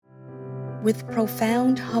With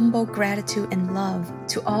profound, humble gratitude and love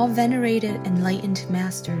to all venerated enlightened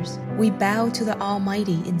masters, we bow to the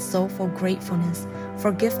Almighty in soulful gratefulness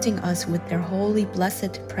for gifting us with their holy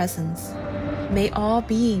blessed presence. May all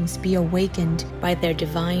beings be awakened by their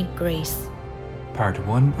divine grace. Part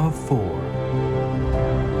 1 of 4.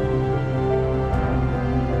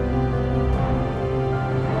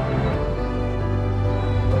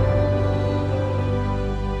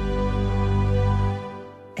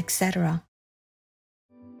 Etc.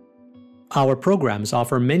 Our programs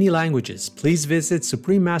offer many languages. Please visit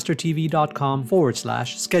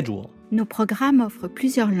suprememastertv.com/schedule. Nos programmes offrent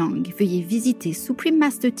plusieurs langues. Veuillez visiter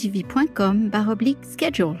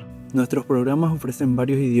suprememastertv.com/schedule. Nuestros programas ofrecen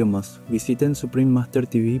varios idiomas. Visiten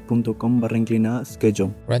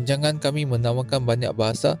suprememastertv.com/schedule. Rancangan kami menawarkan banyak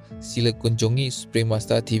bahasa. Sila kunjungi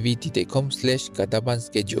suprememastertv.com/katapan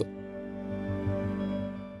schedule.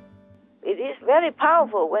 It is very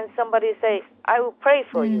powerful when somebody says, I will pray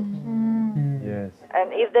for you. Yes.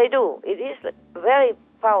 And if they do, it is very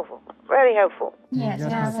powerful, very helpful. Yes,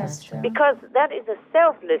 that's true. Because that is a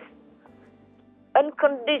selfless,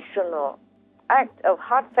 unconditional act of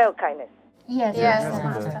heartfelt kindness. Yes,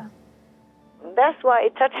 Master. That's why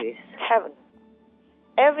it touches heaven.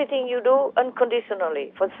 Everything you do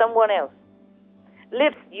unconditionally for someone else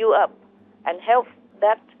lifts you up and helps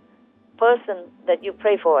that person that you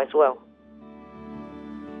pray for as well.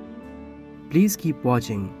 Please keep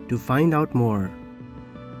watching to find out more.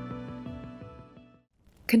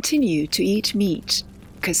 Continue to eat meat,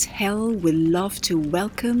 because hell will love to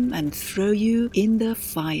welcome and throw you in the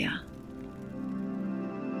fire.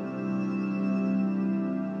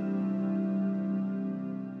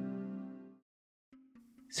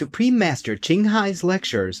 Supreme Master Ching Hai's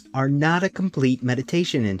lectures are not a complete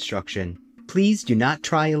meditation instruction. Please do not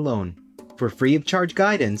try alone. For free of charge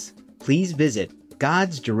guidance, please visit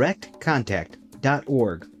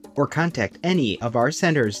godsdirectcontact.org or contact any of our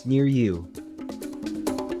centers near you.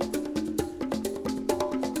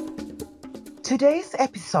 Today's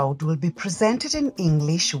episode will be presented in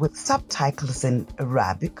English with subtitles in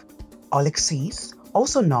Arabic, Alexese,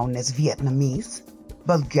 also known as Vietnamese,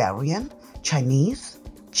 Bulgarian, Chinese,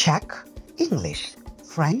 Czech, English,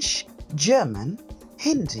 French, German,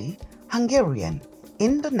 Hindi, Hungarian,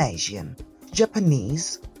 Indonesian,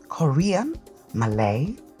 Japanese, Korean,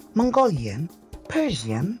 Malay, Mongolian,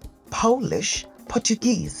 Persian, Polish,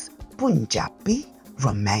 Portuguese, Punjabi,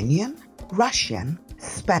 Romanian, Russian,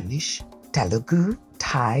 Spanish, Telugu,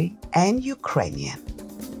 Thai, and Ukrainian.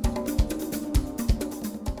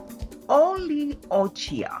 Oli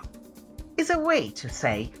Ochia is a way to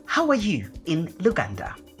say, how are you in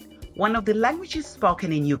Luganda, one of the languages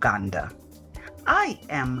spoken in Uganda. I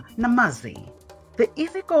am Namazi. The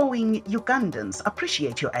easygoing Ugandans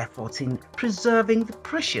appreciate your efforts in preserving the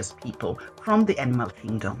precious people from the animal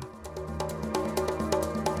kingdom.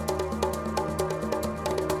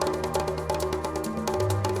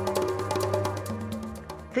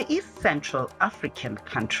 The East Central African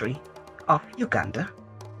country of Uganda,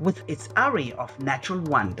 with its array of natural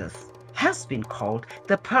wonders, has been called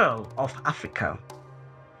the Pearl of Africa.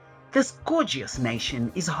 This gorgeous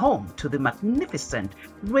nation is home to the magnificent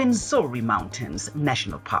Rwenzori Mountains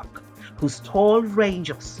National Park, whose tall range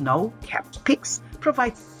of snow-capped peaks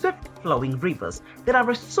provides swift-flowing rivers that are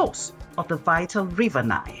a source of the vital River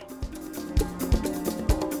Nile.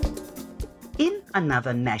 In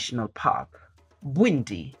another national park,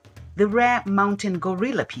 Bwindi, the rare mountain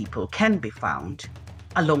gorilla people can be found,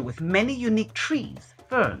 along with many unique trees,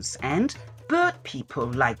 ferns, and bird people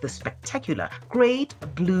like the spectacular great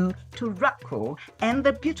blue turako and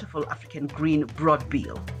the beautiful African green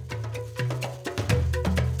broadbill.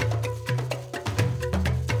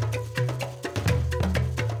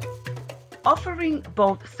 Offering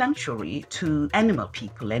both sanctuary to animal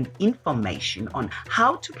people and information on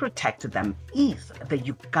how to protect them is the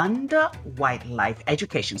Uganda Wildlife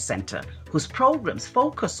Education Center, whose programs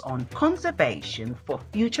focus on conservation for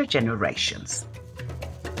future generations.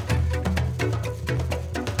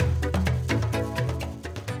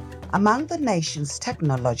 Among the nation's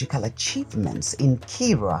technological achievements in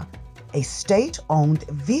Kira, a state-owned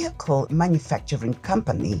vehicle manufacturing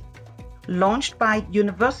company, launched by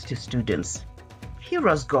university students,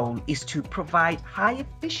 Kira's goal is to provide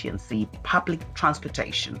high-efficiency public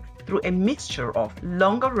transportation through a mixture of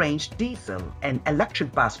longer-range diesel and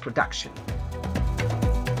electric bus production.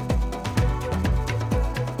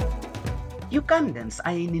 Ugandans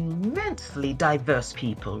are an immensely diverse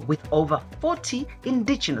people with over 40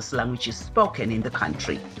 indigenous languages spoken in the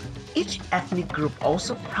country. Each ethnic group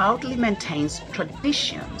also proudly maintains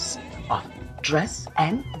traditions of dress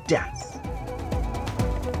and dance.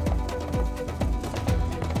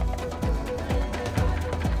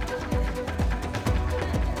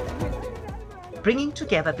 Bringing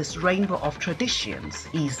together this rainbow of traditions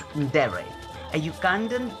is Ndere, a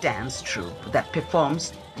Ugandan dance troupe that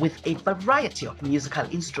performs with a variety of musical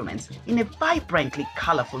instruments in a vibrantly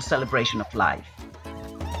colorful celebration of life.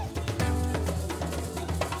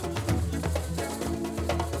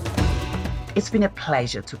 It's been a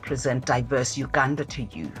pleasure to present diverse Uganda to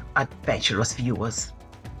you, adventurous viewers.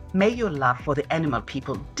 May your love for the animal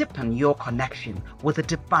people deepen your connection with the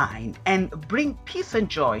divine and bring peace and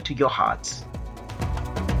joy to your hearts.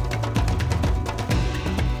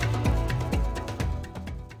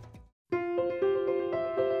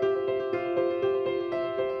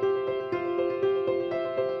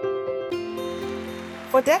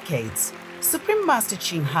 For decades, Supreme Master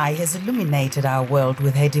Ching Hai has illuminated our world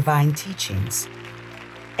with her divine teachings.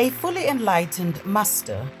 A fully enlightened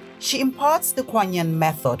master, she imparts the Kuan Yin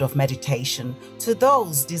method of meditation to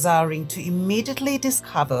those desiring to immediately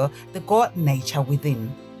discover the God nature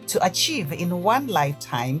within, to achieve in one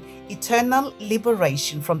lifetime eternal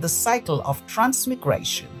liberation from the cycle of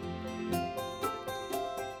transmigration.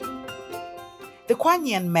 The Kuan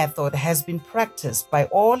Yin method has been practiced by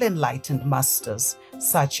all enlightened masters,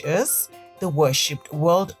 such as the worshipped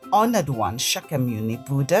world-honored one Shakyamuni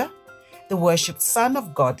Buddha, the worshipped Son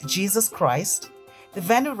of God Jesus Christ, the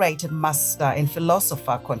venerated master and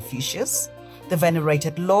philosopher Confucius, the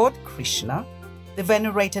venerated Lord Krishna, the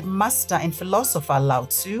venerated master and philosopher Lao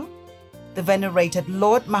Tzu, the venerated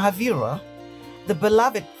Lord Mahavira, the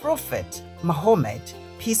beloved prophet Muhammad,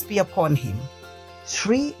 peace be upon him,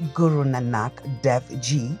 Sri Guru Nanak Dev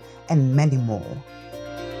Ji, and many more.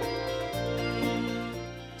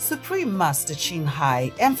 Supreme Master Ching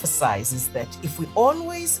Hai emphasizes that if we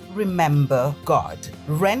always remember God,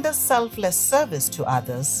 render selfless service to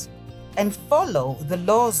others, and follow the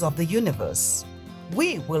laws of the universe,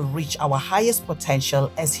 we will reach our highest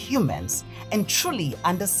potential as humans and truly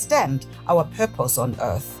understand our purpose on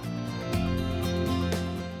earth.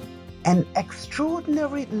 An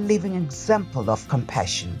extraordinary living example of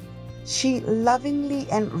compassion, she lovingly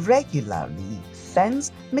and regularly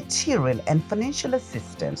sends material and financial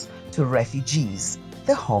assistance to refugees,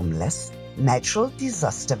 the homeless, natural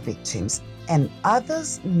disaster victims, and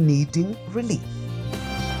others needing relief.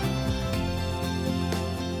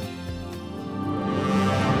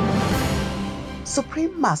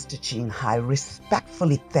 Supreme Master Ching Hai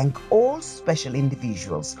respectfully thank all special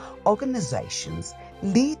individuals, organizations,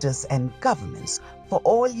 leaders, and governments for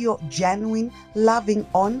all your genuine, loving,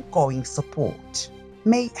 ongoing support.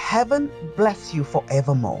 May heaven bless you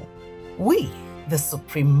forevermore. We, the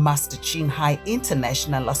Supreme Master Ching Hai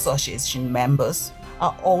International Association members,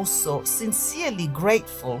 are also sincerely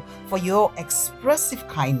grateful for your expressive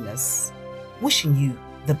kindness, wishing you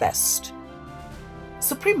the best.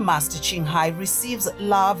 Supreme Master Ching Hai receives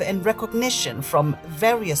love and recognition from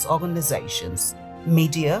various organizations,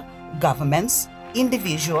 media, governments,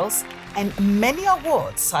 individuals, and many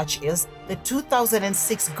awards such as the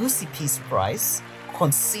 2006 Gusi Peace Prize,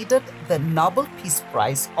 considered the Nobel Peace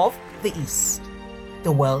Prize of the East,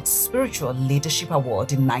 the World Spiritual Leadership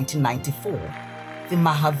Award in 1994, the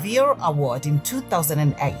Mahavir Award in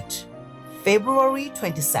 2008, February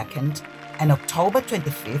 22nd and October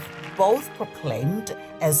 25th, both proclaimed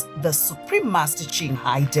as the Supreme Master Ching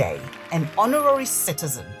Hai Day, an honorary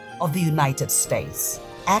citizen of the United States,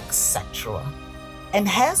 etc., and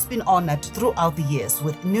has been honored throughout the years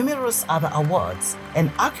with numerous other awards and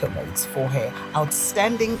accolades for her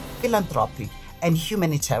outstanding philanthropic and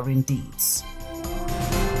humanitarian deeds.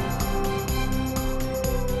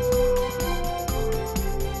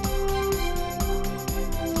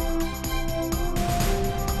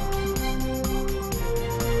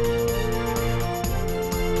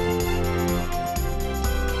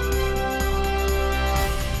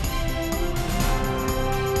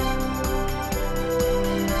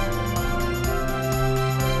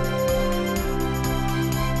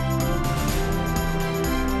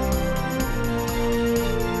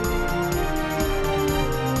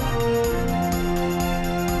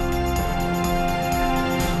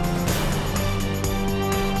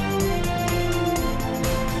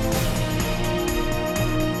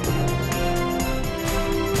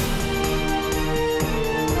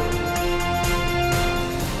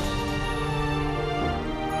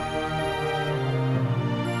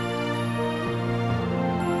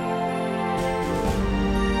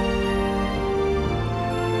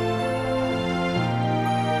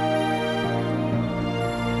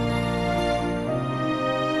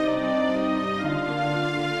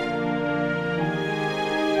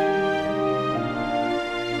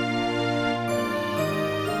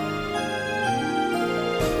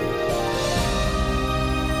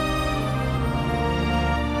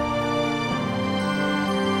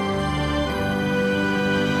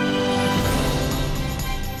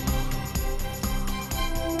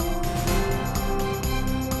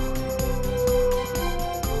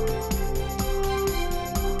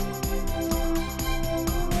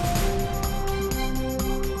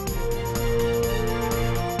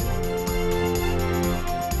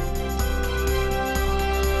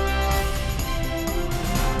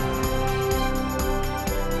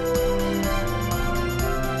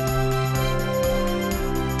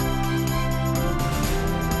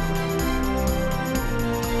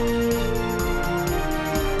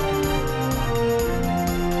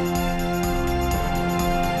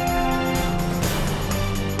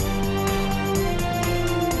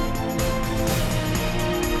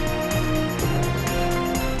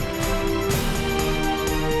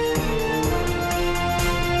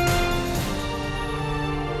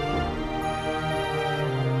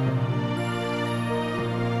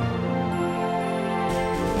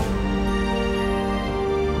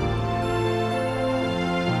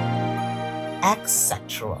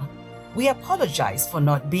 etc. We apologize for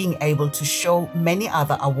not being able to show many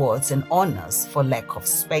other awards and honors for lack of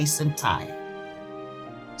space and time.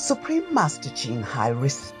 Supreme Master Ching Hai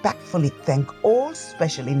respectfully thank all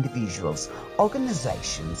special individuals,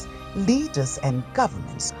 organizations, leaders and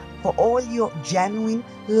governments for all your genuine,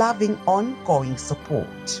 loving, ongoing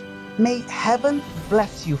support. May heaven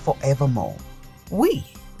bless you forevermore. We,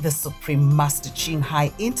 the Supreme Master Ching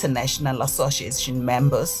Hai International Association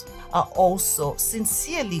members, are also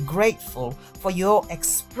sincerely grateful for your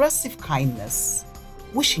expressive kindness.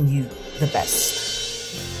 Wishing you the best.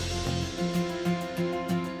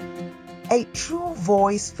 A true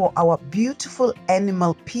voice for our beautiful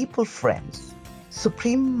animal people friends,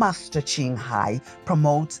 Supreme Master Ching Hai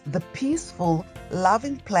promotes the peaceful,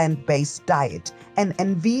 loving plant-based diet and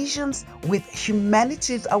envisions with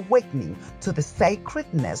humanity's awakening to the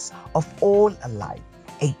sacredness of all alive.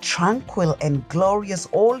 A tranquil and glorious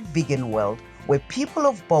all-vegan world where people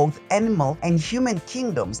of both animal and human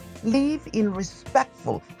kingdoms live in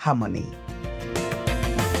respectful harmony.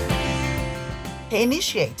 The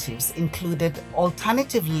initiatives included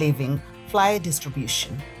alternative living flyer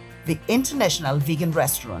distribution, the International Vegan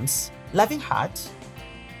Restaurants, Loving Heart,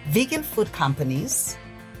 vegan food companies,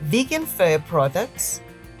 vegan fur products,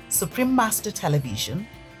 Supreme Master Television,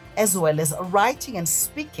 as well as writing and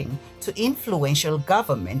speaking to influential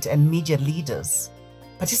government and media leaders,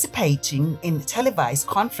 participating in televised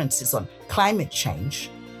conferences on climate change,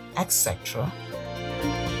 etc.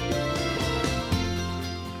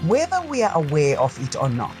 Whether we are aware of it or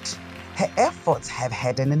not, her efforts have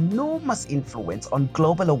had an enormous influence on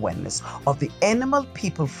global awareness of the animal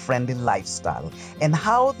people-friendly lifestyle and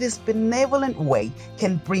how this benevolent way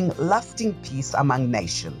can bring lasting peace among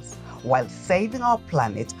nations while saving our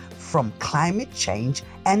planet from climate change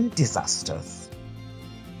and disasters.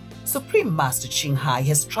 Supreme Master Ching Hai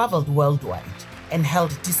has traveled worldwide and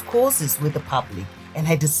held discourses with the public and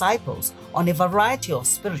her disciples on a variety of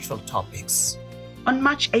spiritual topics. On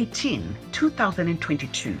March 18,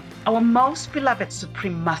 2022, our most beloved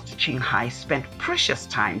Supreme Master Ching Hai spent precious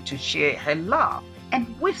time to share her love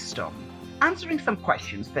and wisdom, answering some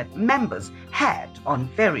questions that members had on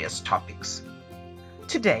various topics.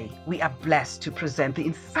 Today, we are blessed to present the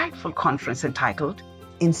insightful conference entitled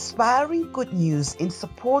Inspiring Good News in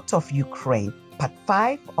Support of Ukraine, Part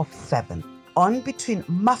 5 of 7, on Between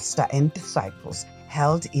Master and Disciples,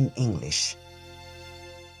 held in English.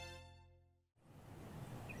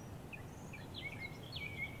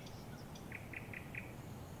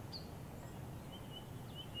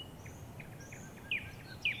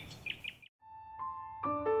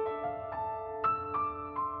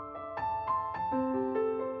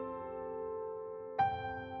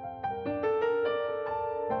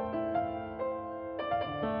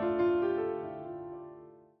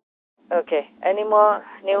 Okay, any more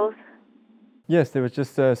news? Yes, there was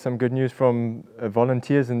just some good news from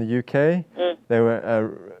volunteers in the UK. They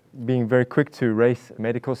were being very quick to race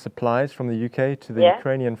medical supplies from the UK to the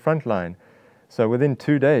Ukrainian front line. So within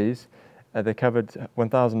 2 days, they covered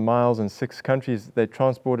 1,000 miles in 6 countries. They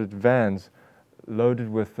transported vans loaded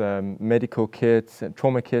with medical kits and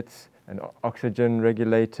trauma kits and oxygen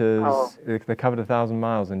regulators. Oh. They covered 1,000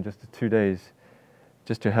 miles in just 2 days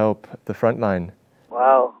just to help the front line.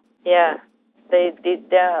 Wow. Yeah, they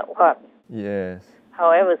did their part. Yes.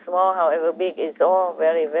 However small, however big, it's all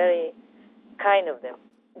very, very kind of them.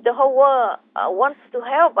 The whole world wants to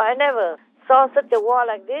help. I never saw such a war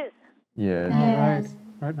like this. Yes.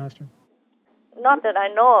 Right, Master. Not that I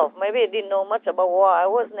know of. Maybe I didn't know much about war. I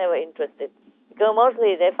was never interested. Because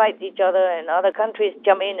mostly they fight each other and other countries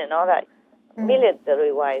jump in and all that,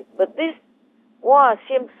 military-wise. But this war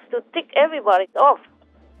seems to tick everybody off.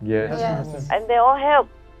 Yes. And they all help.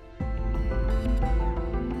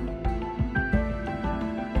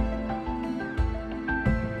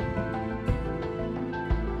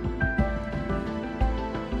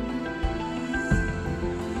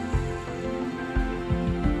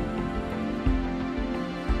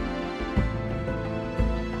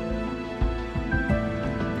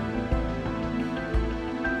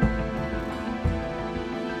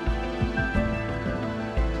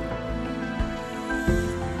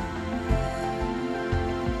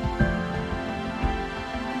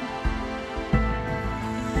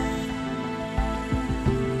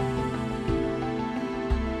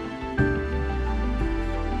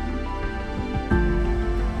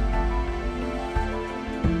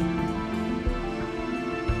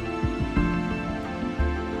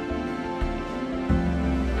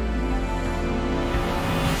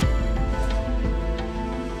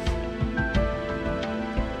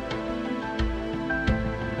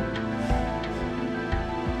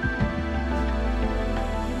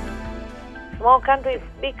 small countries,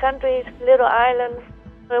 big countries, little islands,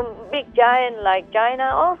 big giant like China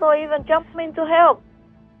also even jump in to help.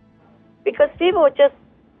 Because people just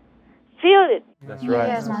feel it. That's right.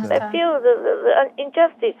 Yes, They feel the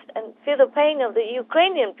injustice and feel the pain of the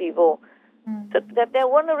Ukrainian people. That they're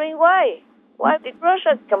wondering why. Why did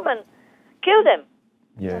Russia come and kill them?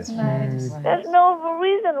 Yes. There's no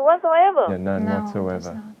reason whatsoever. Yeah, none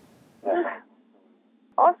whatsoever.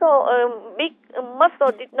 Also, big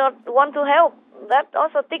Moscow did not want to help. That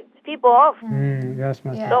also ticks people off. Yes,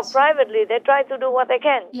 Master. So privately, they try to do what they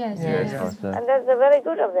can. Yes, Master. And that's very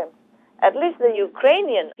good of them. At least the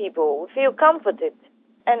Ukrainian people feel comforted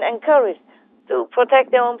and encouraged to protect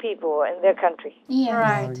their own people and their country. Yeah.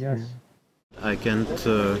 Right. Yes. I can't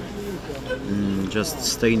just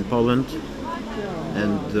stay in Poland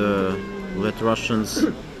and let Russians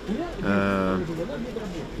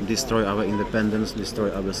destroy our independence, destroy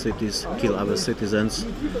our cities, kill our citizens,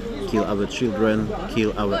 kill our children,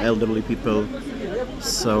 kill our elderly people.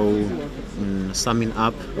 So, summing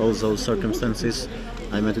up all those circumstances,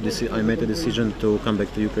 I made a decision to come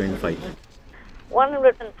back to Ukraine and fight.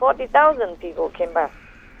 140,000 people came back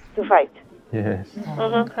to fight. Yes.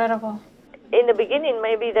 Incredible. In the beginning,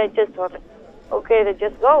 maybe they just thought, okay, they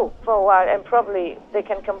just go for a while and probably they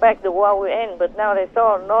can come back, the war will end. But now they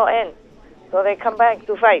saw no end. So they come back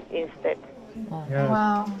to fight instead. Yes.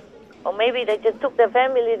 Wow. Or maybe they just took their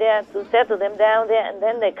family there to settle them down there and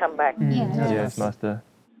then they come back. Yes, Master.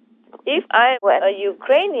 If I were a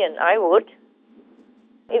Ukrainian, I would.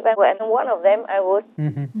 If I were one of them, I would.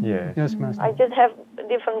 Yes. Yes, Master. I just have a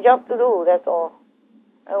different job to do, that's all.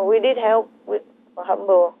 We did help with a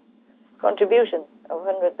humble contribution of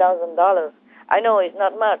 $100,000. I know it's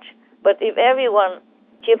not much, but if everyone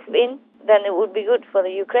chips in, then it would be good for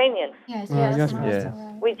the Ukrainians. Yes, yes, Yes.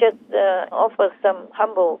 We just offer some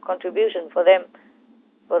humble contribution for them,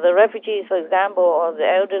 for the refugees, for example, or the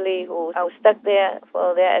elderly who are stuck there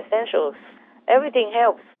for their essentials. Everything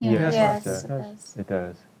helps. Yes, Yes, Master. It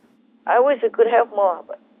does. I wish it could help more,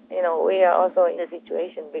 but we are also in a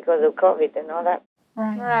situation because of COVID and all that.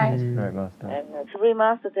 Right. Right, Master. And Free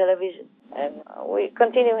Master Television. And we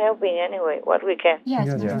continue helping anyway, what we can. Yes,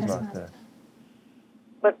 Yes, Master.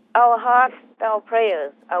 But our hearts, our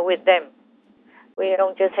prayers are with them. We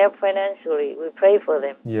don't just help financially, we pray for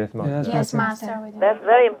them. Yes, Master. Yes, Master. That's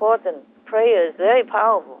very important. Prayer is very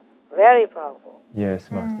powerful, very powerful. Yes,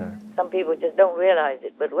 Master. Some people just don't realize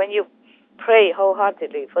it, but when you pray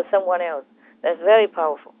wholeheartedly for someone else, that's very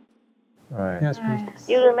powerful. Right. Yes,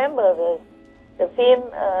 Master. You remember the film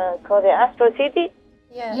called The Astro City?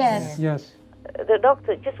 Yes. Yes. The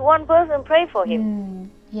doctor, just one person prayed for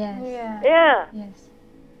him. Yes. Yeah. Yes.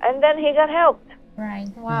 And then he got helped. Right.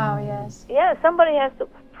 Wow, yes. Yeah, somebody has to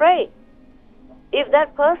pray. If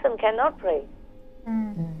that person cannot pray,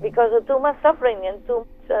 because of too much suffering and too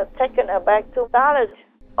taken aback to knowledge,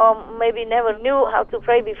 or maybe never knew how to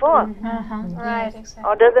pray before, Right, exactly.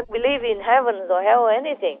 or doesn't believe in heavens or hell or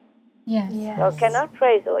anything, Yes. or cannot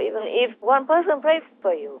pray. So even if one person prays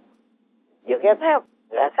for you, you get help.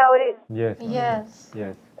 That's how it is. Yes. Yes.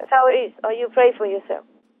 Yes. That's how it is. Or you pray for yourself.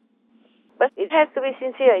 But it has to be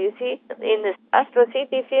sincere. You see, in the Astro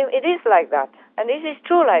City film, it is like that. And this is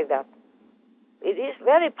true like that. It is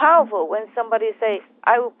very powerful when somebody says,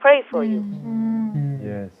 I will pray for you.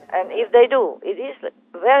 Yes. And if they do, it is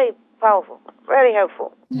very powerful, very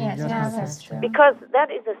helpful. Yes, that's true. Because that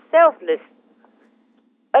is a selfless,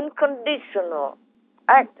 unconditional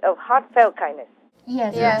act of heartfelt kindness.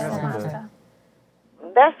 Yes, Master.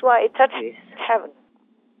 That's why it touches heaven.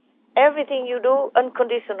 Everything you do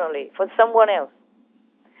unconditionally for someone else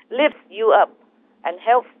lifts you up and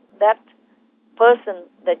helps that person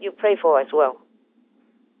that you pray for as well.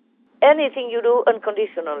 Anything you do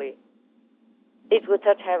unconditionally, it will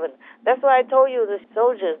touch heaven. That's why I told you the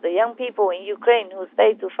soldiers, the young people in Ukraine who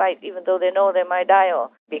stay to fight, even though they know they might die or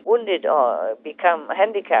be wounded or become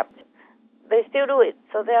handicapped, they still do it.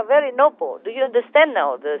 So they are very noble. Do you understand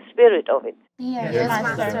now the spirit of it? Yes,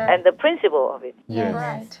 Master. And the principle of it? Yes.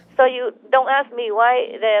 Right. So you don't ask me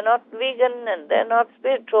why they are not vegan and they're not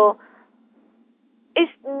spiritual.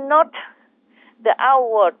 It's not the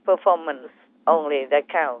outward performance only that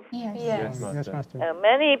counts. Yes. Yes, Master.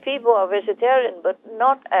 Many people are vegetarian, but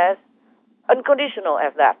not as unconditional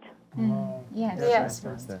as that. Yes.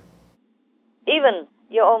 Master. Even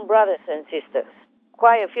your own brothers and sisters,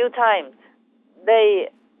 quite a few times, they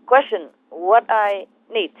question what I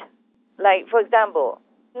need. Like, for example,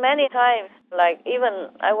 many times, like even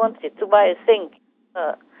I wanted to buy a sink,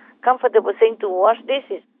 a comfortable sink to wash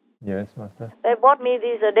dishes. Yes, Master. They bought me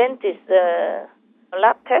this dentist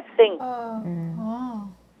lab test sink.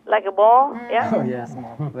 Oh. Like a ball, yeah? Oh, yes,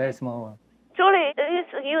 very small one. Truly, it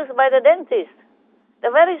is used by the dentist.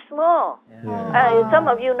 They're very small. Some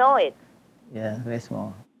of you know it. Yeah, very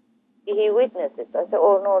small. He witnessed it. I said,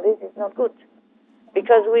 oh no, this is not good.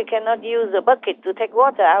 Because we cannot use a bucket to take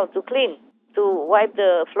water out to clean, to wipe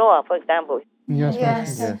the floor, for example.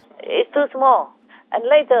 Yes. It's too small. And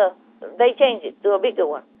later, they changed it to a bigger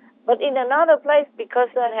one. But in another place, because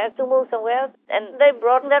I had to move somewhere else, and they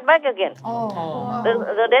brought that back again.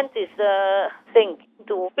 The dentist thing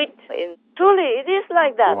to fit in. Truly, it is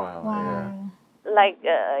like that. Wow. Like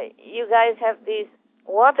you guys have these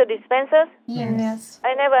water dispensers? Yes.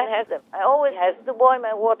 I never had them. I always had to boil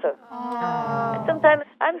my water. And sometimes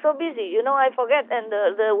I'm so busy, I forget, and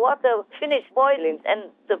the water finished boiling,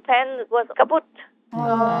 and the pan was kaput.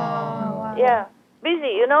 Yeah,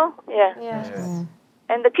 busy, Yeah. Yes.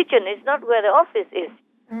 And the kitchen is not where the office is.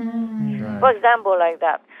 For example, like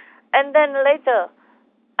that. And then later,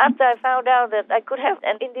 after I found out that I could have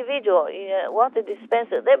an individual water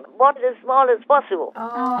dispenser, they bought it as small as possible.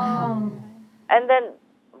 And then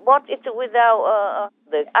bought it without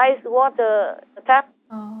the ice water tap.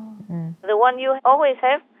 The one you always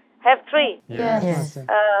have three. Yes.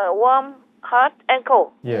 Warm, hot, and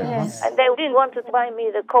cold. Yes. And they didn't want to buy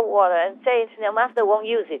me the cold water and say, the master won't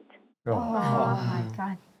use it. Oh my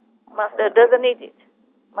God. Master doesn't need it.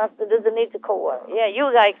 Master doesn't need the cold water. Yeah, you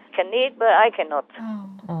guys can need, but I cannot.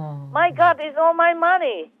 My God, it's all my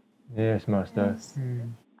money. Yes, Master.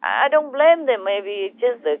 I don't blame them. Maybe it's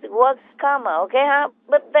just that it was karma, okay?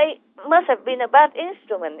 But they must have been a bad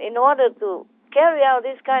instrument in order to carry out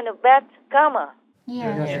this kind of bad karma.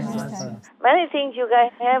 Yes. Many things you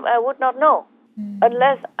guys have, I would not know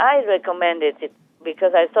unless I recommended it,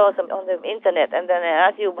 because I saw some on the internet, and then I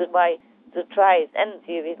asked you to try it and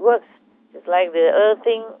see if it works. It's like the earth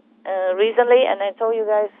thing recently, and I told you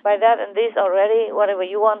guys buy that and this already, whatever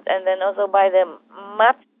you want, and then also buy the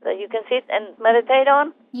mat that you can sit and meditate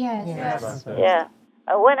on. Yes. Yeah.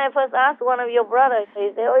 When I first asked one of your brothers, he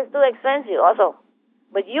said, oh, it's too expensive also.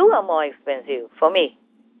 But you are more expensive for me,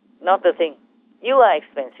 not the thing. You are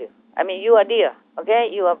expensive. I mean, you are dear, okay?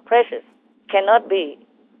 You are precious. Cannot be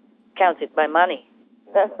counted by money.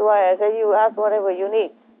 That's why I say you ask whatever you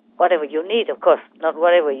need. Whatever you need, of course, not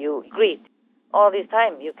whatever you greed. All this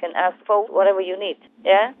time, you can ask for whatever you need,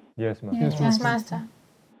 yeah? Yes, Master. Yes, Master.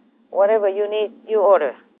 Whatever you need, you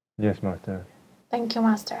order. Yes, Master. Thank you,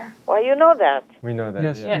 Master. Well, you know that. We know that.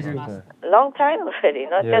 Yes, Master. Long time already,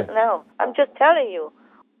 not just now. I'm just telling you.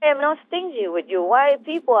 I am not stingy with you. Why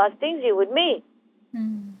people are stingy with me?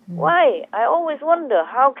 Why? I always wonder,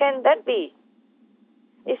 how can that be?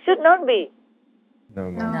 It should not be. No,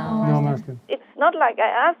 Master. It's not like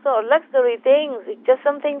I ask for luxury things. It's just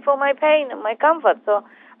something for my pain and my comfort, so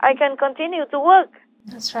I can continue to work.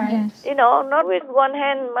 That's right. Not with one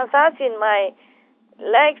hand massaging my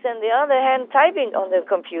legs and the other hand typing on the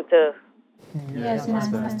computer. Yes,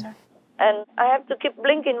 Master. And I have to keep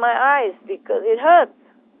blinking my eyes because it hurts.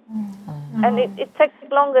 And it takes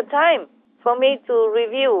longer time for me to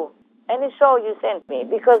review any show you sent me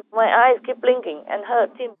because my eyes keep blinking and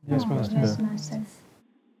hurting. Yes, Master. Yes, Master.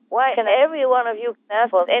 Why can every one of you ask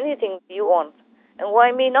for anything you want? And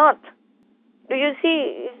why me not? Do you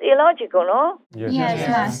see? It's illogical, no? Yes,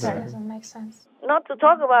 Master. Doesn't make sense. Not to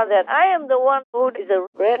talk about that. I am the one who is a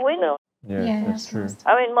breadwinner. Yes, that's true.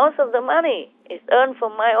 I mean, most of the money is earned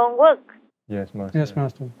from my own work. Yes, Master. Yes,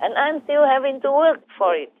 Master. And I'm still having to work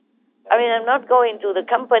for it. I mean, I'm not going to the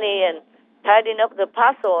company and tidying up the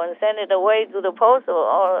parcel and send it away to the post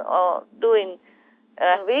or doing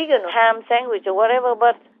a vegan ham sandwich or whatever,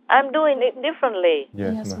 but I'm doing it differently.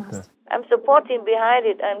 Yes, Master. I'm supporting behind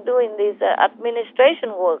it. I'm doing this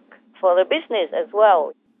administration work for the business as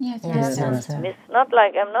well. Yes, Master. It's not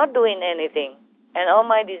like I'm not doing anything. And all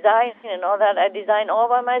my design and all that, I design all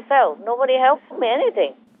by myself. Nobody helps me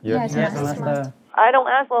anything. Yes, Master. I don't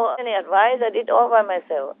ask for any advice. I did all by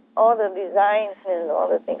myself. All the designs and all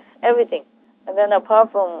the things, everything. And then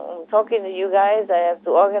apart from talking to you guys, I have to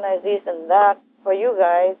organize this and that for you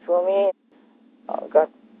guys, for me. Oh, God.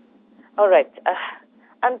 All right.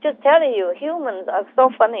 I'm just telling you, humans are so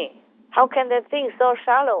funny. How can they think so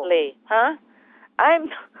shallowly, huh?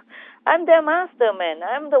 I'm their master, man.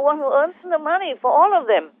 I'm the one who earns the money for all of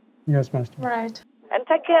them. Yes, Master. Right. And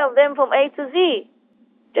take care of them from A to Z.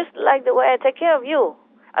 Just like the way I take care of you.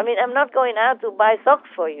 I mean, I'm not going out to buy socks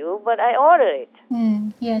for you, but I order it.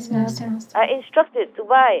 Yes, Master. I instructed to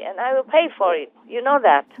buy, and I will pay for it. You know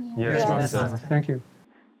that. Yes, Master. Thank you.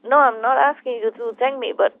 No, I'm not asking you to thank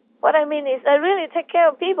me, but what I mean is I really take care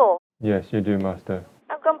of people. Yes, you do, Master.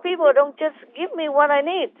 How come people don't just give me what I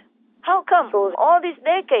need? How come? So all these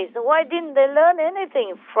decades, why didn't they learn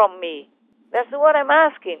anything from me? That's what I'm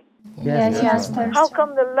asking. Yes, Master. How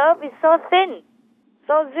come the love is so thin,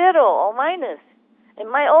 so zero or minus in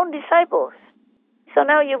my own disciples? So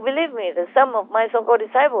now you believe me, that some of my so-called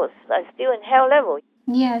disciples are still in hell level.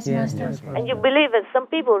 Yes, Master. And you believe that some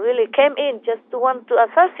people really came in just to want to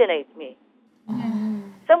assassinate me.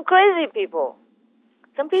 Some crazy people.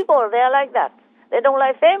 Some people, they are like that. They don't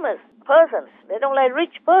like famous persons. They don't like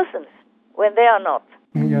rich persons when they are not.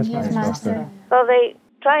 Yes, Master. So they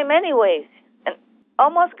try many ways and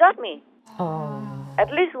almost got me. At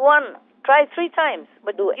least one tried 3 times.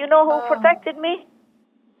 But do you know who protected me?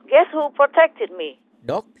 Guess who protected me?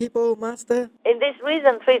 Dog people, Master. In this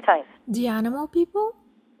reason, 3 times. The animal people?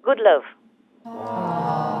 Good love.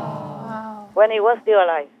 When he was still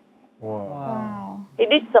alive. Wow. He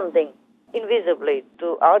did something invisibly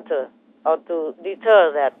to alter or to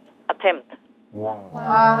deter that attempt.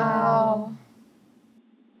 Wow.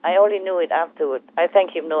 I only knew it afterward. I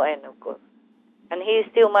thank him no end, of course. And he is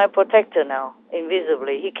still my protector now,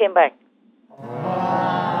 invisibly. He came back.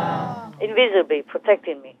 Invisibly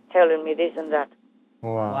protecting me, telling me this and that.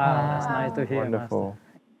 Wow. That's nice to hear. Wonderful.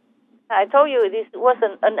 I told you this was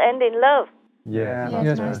an end in love. Yes,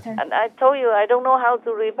 Yes, Master. Master. And I told you I don't know how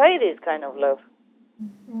to repay this kind of love.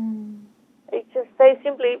 It just says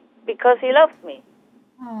simply because he loves me.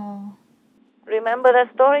 Oh. Remember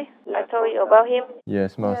that story I told you about him?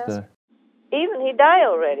 Yes, Master. Even he died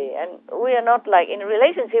already, and we are not like in a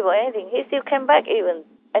relationship or anything. He still came back even,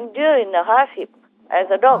 enduring the hardship as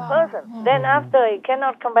a dog person. Then after he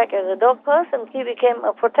cannot come back as a dog person, he became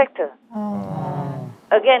a protector.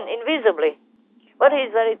 Again, invisibly. But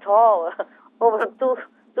he's very tall, over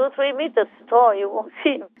 2-3 meters tall. You won't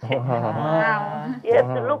see him. Wow. You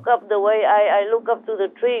have to look up the way I look up to the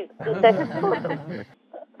tree to take a photo.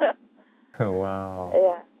 Wow.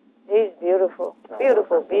 Yeah, he's beautiful,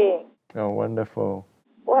 beautiful being. Oh, wonderful.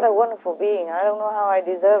 What a wonderful being. I don't know how I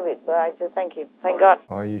deserve it, but I just thank him. Thank God.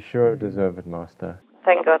 Oh, you sure deserve it, Master.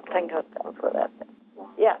 Thank God for that.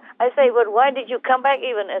 Yeah, I say, but why did you come back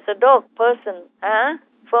even as a dog person, huh?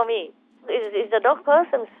 For me, it's a dog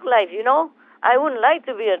person's life, you know? I wouldn't like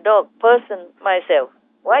to be a dog person myself.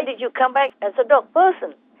 Why did you come back as a dog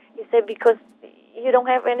person? He said, because you don't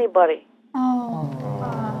have anybody.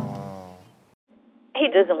 He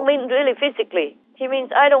doesn't mean really physically. He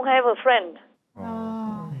means I don't have a friend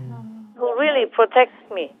who really protects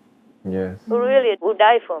me, Yes. who really would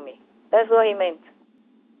die for me. That's what he meant.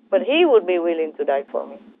 But he would be willing to die for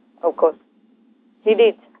me, of course. He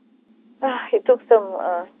did. He took some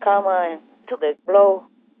karma and took the blow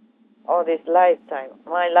all this lifetime.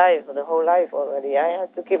 My life, the whole life already. I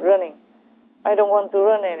have to keep running. I don't want to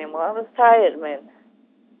run anymore. I was tired, man.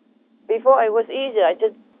 Before it was easier. I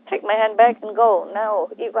just take my hand back and go. Now,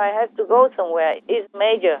 if I have to go somewhere, it's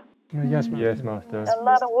major. Yes, Master. A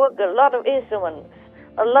lot of work, a lot of instruments,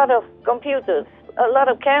 a lot of computers, a lot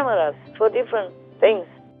of cameras for different things.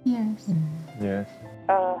 Yes. Yes.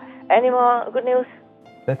 Any more good news?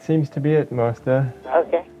 That seems to be it, Master.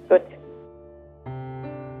 Okay, good.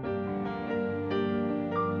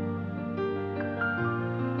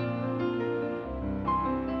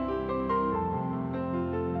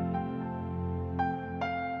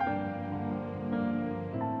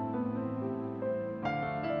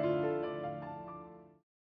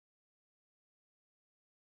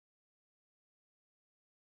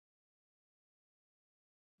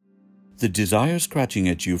 The desire scratching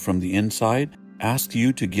at you from the inside asks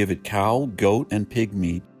you to give it cow, goat, and pig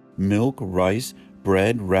meat, milk, rice,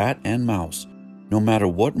 bread, rat, and mouse. No matter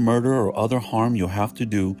what murder or other harm you have to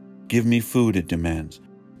do, give me food, it demands,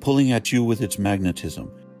 pulling at you with its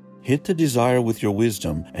magnetism. Hit the desire with your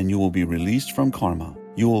wisdom, and you will be released from karma.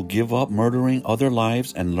 You will give up murdering other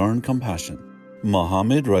lives and learn compassion.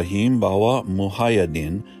 Muhammad Rahim Bawa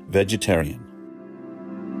Muhayyaddin, vegetarian.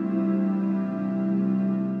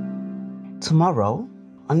 Tomorrow,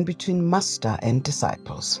 on Between Master and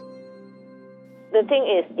Disciples. The thing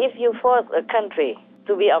is, if you force a country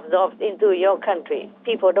to be absorbed into your country,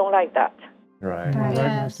 people don't like that. Right.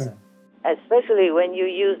 Yes. Especially when you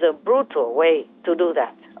use a brutal way to do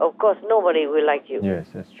that. Of course, nobody will like you. Yes,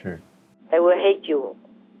 that's true. They will hate you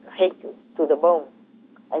to the bone.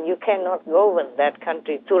 And you cannot govern that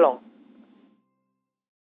country too long.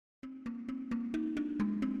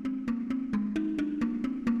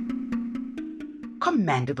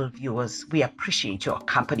 Commendable viewers, we appreciate your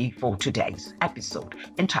company for today's episode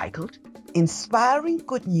entitled Inspiring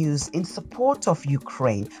Good News in Support of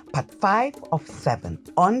Ukraine, Part 5 of 7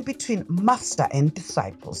 on Between Master and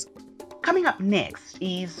Disciples. Coming up next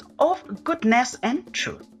is Of Goodness and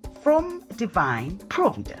Truth from Divine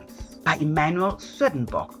Providence. by Emmanuel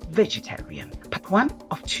Swedenborg, vegetarian. Part 1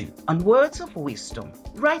 of 2 on words of wisdom,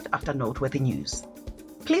 right after noteworthy news.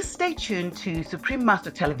 Please stay tuned to Supreme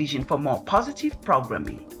Master Television for more positive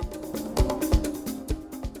programming.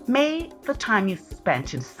 May the time you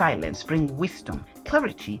spent in silence bring wisdom,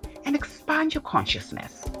 clarity, and expand your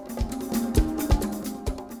consciousness.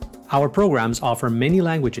 Our programs offer many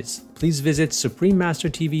languages. Please visit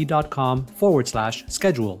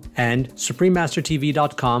suprememastertv.com/schedule and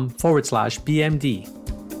suprememastertv.com/BMD.